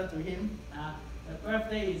similar to him. The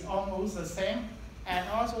birthday is almost the same, and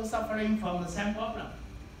also suffering from the same problem.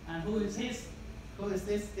 And who is this? Who is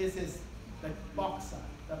this? This is the boxer,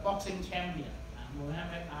 the boxing champion,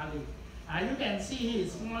 Muhammad Ali. You can see he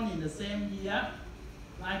is born in the same year,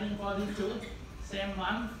 1942, same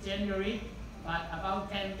month, January, but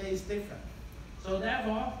about 10 days different. So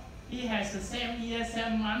therefore, he has the same year,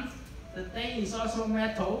 same month. The day is also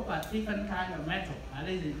metal, but different kind of metal.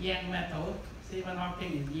 This is yang metal. Stephen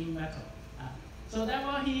Hawking is yin metal. So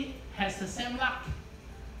therefore, he has the same luck.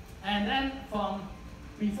 And then from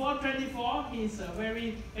before 24, he is a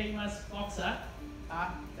very famous boxer.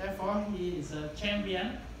 Therefore, he is a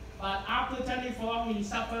champion. But after 24, he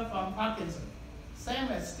suffered from Parkinson. Same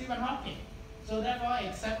as Stephen Hawking. So therefore,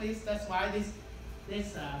 exactly that's why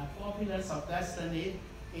this 4 pillars of destiny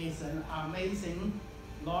is an amazing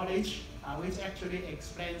knowledge which actually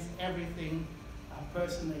explains everything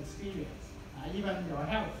personal experience, even your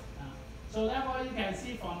health. So therefore, you can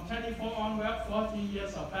see from 24 onward, 40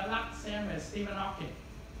 years of bad luck, same as Stephen Hawking.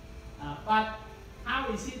 But how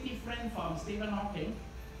is he different from Stephen Hawking?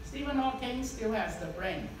 Stephen Hawking still has the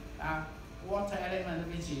brain, water element,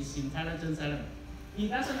 which is intelligence element. He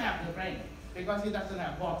doesn't have the brain because he doesn't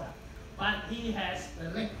have water, but he has the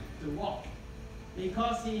leg to walk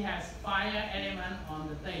because he has fire element on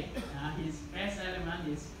the day. His best element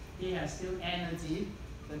is he has still energy.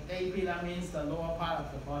 The day pillar means the lower part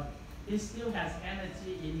of the body. He still has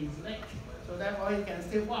energy in his leg, so therefore he can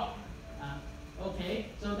still walk. Okay,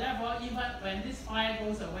 so therefore even when this fire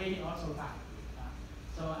goes away, he also died.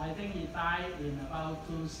 So I think he died in about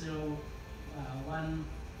 2015.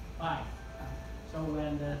 So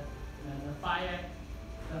when the fire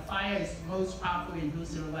is most powerful in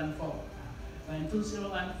 2014. When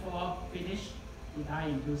 2014 finished, he died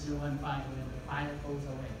in 2015 when the fire goes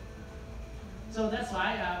away. So that's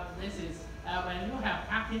why this is when you have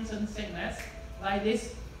Parkinson's sickness like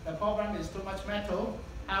this, the problem is too much metal.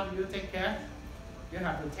 How do you take care? You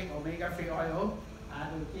have to take omega-3 oil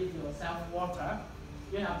to give yourself water.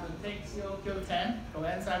 You have to take CoQ10,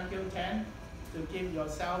 coenzyme Q10, to give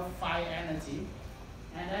yourself fire energy.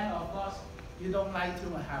 And then of course, you don't like to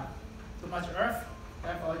have too much earth,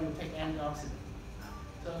 therefore you take antioxidant.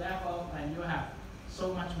 So therefore, when you have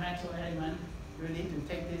so much metal element, you need to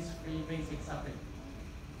take these 3 basic supplements.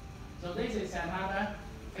 So this is another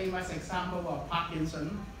famous example of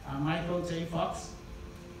Parkinson, Michael J. Fox.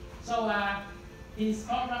 So his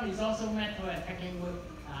problem is also metal attacking wood.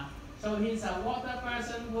 So he's a water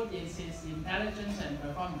person, wood is his intelligence and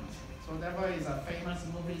performance. So therefore he's a famous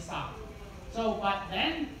movie star. So but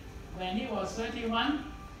then, when he was 31,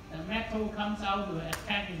 the metal comes out to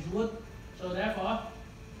attack his wood. So therefore,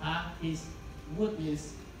 his wood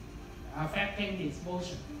is affecting his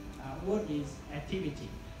motion. Wood is activity.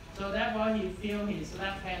 So therefore he feel his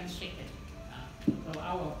left hand shaking, so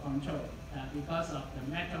out of control because of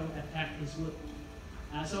the metal attack his wood.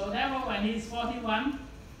 So therefore when he's 41,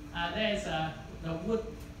 there is the wood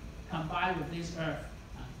combined with this earth.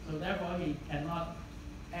 So therefore he cannot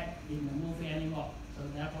act in the movie anymore. So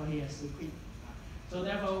therefore he has to quit. So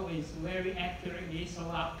therefore it's very accurately show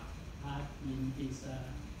up in his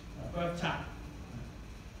birth chart.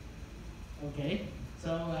 Okay,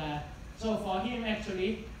 so for him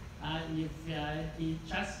actually, if he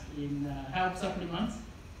trusts in health supplements,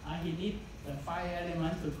 he needs the fire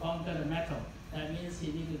element to conquer the metal. That means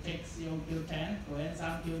he needs to take CoQ10,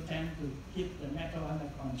 coenzyme Q10 to keep the metal under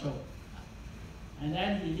control. And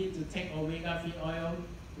then he needs to take omega-3 oil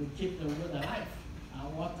to keep the wood alive.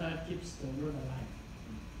 Water keeps the wood alive.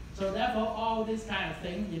 So therefore, all this kind of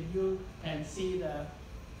thing, if you can see the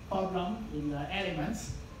problem in the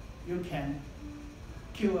elements, you can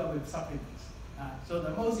cure with supplements. So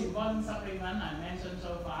the most important supplement I mentioned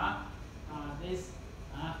so far,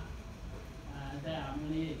 there are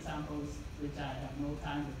many examples which I have no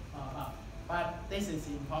time to talk about, but this is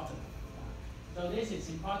important. So this is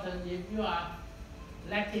important. If you are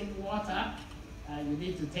lacking water, you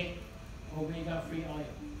need to take omega-3 oil,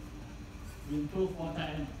 improve water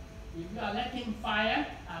element. If you are lacking fire,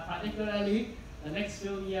 particularly the next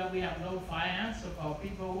few years we have no fire, so for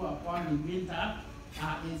people who are born in winter,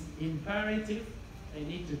 it's imperative they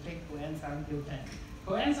need to take coenzyme Q10.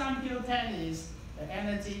 Coenzyme Q10 is the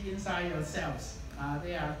energy inside your cells.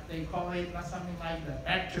 They call it something like the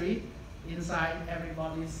battery inside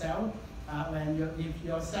everybody's cell. If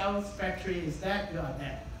your cell's battery is dead, you are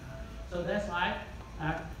dead. So that's why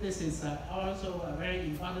this is also a very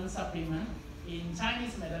important supplement. In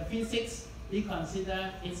Chinese metaphysics, we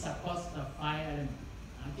consider it supports the fire element,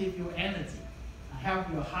 give you energy, help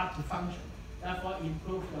your heart to function, therefore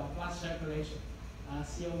improve your blood circulation,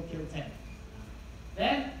 CoQ10.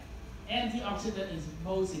 Then antioxidant is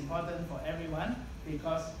most important for everyone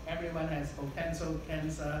because everyone has potential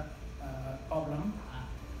cancer problem.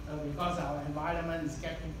 So because our environment is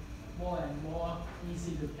getting more and more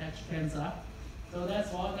easy to catch cancer. So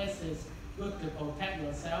that's why this is good to protect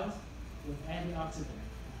yourself with antioxidant.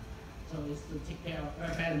 So it's to take care of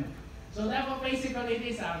earth element. So therefore basically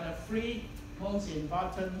these are the three most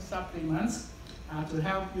important supplements to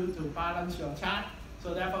help you to balance your chart.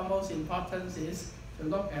 So therefore most important is to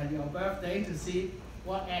look at your birthday to see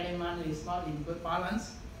what element is not in good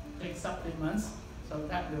balance. Take supplements, so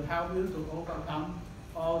that will help you to overcome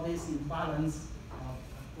all this imbalance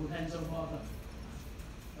of potential problems.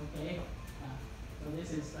 Okay, so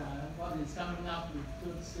this is what is coming up with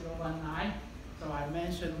 2019. So I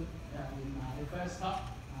mentioned in my first talk.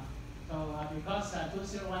 Because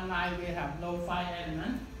 2019 we have no fire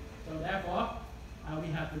element, so therefore we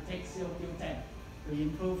have to take CoQ10 to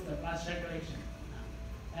improve the blood circulation.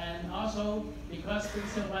 And also because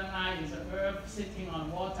 2019 is an herb sitting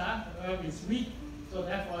on water, the herb is weak, so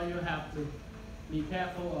therefore you have to be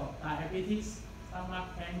careful of diabetes, stomach,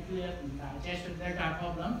 pancreas, digestion, that kind of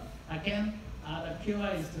problem. Again, the cure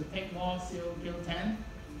is to take more CoQ10.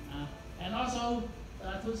 And also,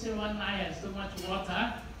 2019 has too much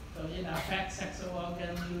water, so it affects sexual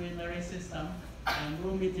organ, urinary system, and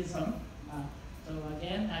rheumatism. So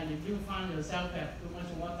again, if you find yourself have too much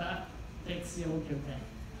water, take CoQ10.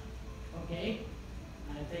 Okay,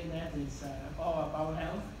 I think that is all about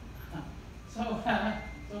health. So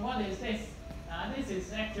what is this? This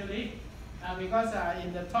is actually, because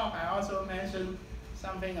in the talk I also mentioned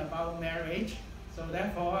something about marriage. So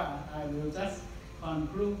therefore, I will just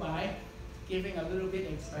conclude by giving a little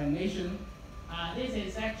bit explanation. This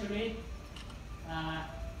is actually,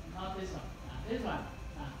 not this one, this one.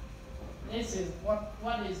 This is,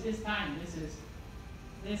 what is this time?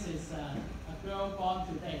 This is a girl born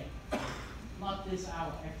today. Not this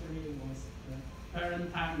hour, actually it was the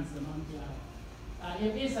current time is the month hour.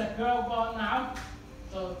 If it's a girl born now,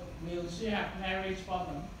 so will she have marriage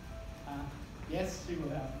problem? Yes, she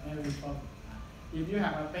will have marriage problem. If you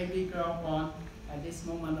have a baby girl born at this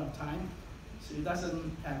moment of time, she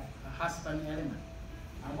doesn't have a husband element.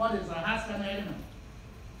 What is a husband element?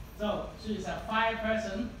 So she is a fire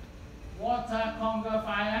person. Water conquer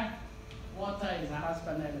fire. Water is a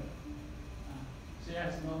husband element. She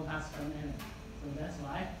has no husband element. So that's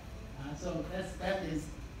why. So that is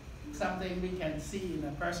something we can see in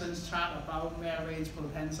a person's chart about marriage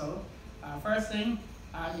potential. First thing,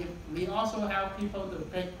 we also help people to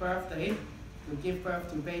pick birthday, to give birth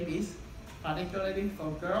to babies, particularly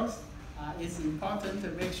for girls. It's important to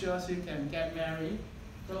make sure she can get married.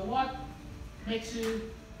 So what makes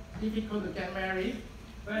you difficult to get married?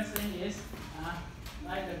 First thing is,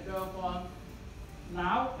 like the girl born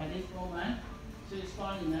now, at this moment, she's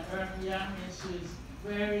born in the earth year, means she's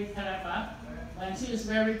very clever. When she is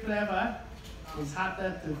very clever, it's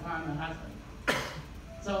harder to find a husband.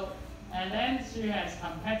 So, and then she has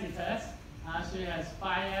competitors. She has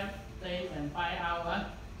 5 days and 5 hours.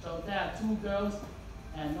 So there are 2 girls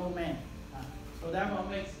and no men. So therefore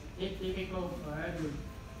makes it difficult for her to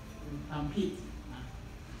compete.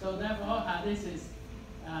 So therefore, this is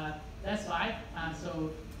that's why.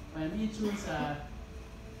 So when we choose a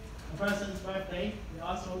person's birthday, we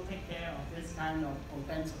also take care of this kind of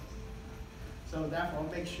potential. So therefore,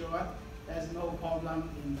 make sure there's no problem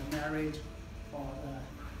in the marriage for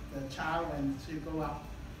the child when she grow up.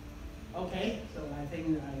 Okay, so I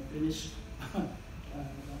think I finished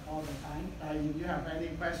all the time. If you have any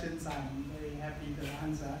questions, I'm very happy to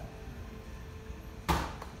answer.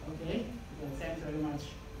 Okay, so thanks very much.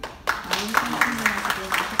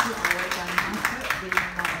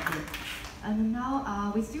 And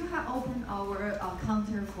now we still have open our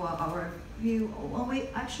counter for our view. Well, we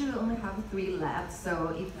actually only have 3 left,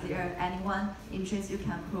 so if there anyone interested, you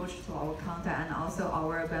can approach to our counter, and also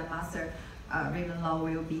our Grandmaster Raymond Lo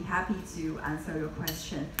will be happy to answer your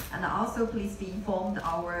question. And also please be informed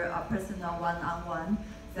our personal one-on-one,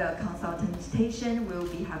 the consultation will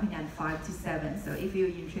be happening at 5 to 7. So if you're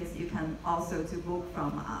interested, you can also to book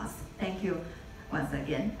from us. Thank you once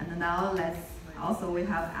again. And now we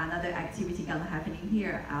have another activity gonna happening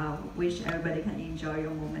here. Wish everybody can enjoy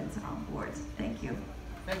your moment on board. Thank you.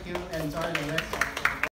 Thank you. Enjoy the rest of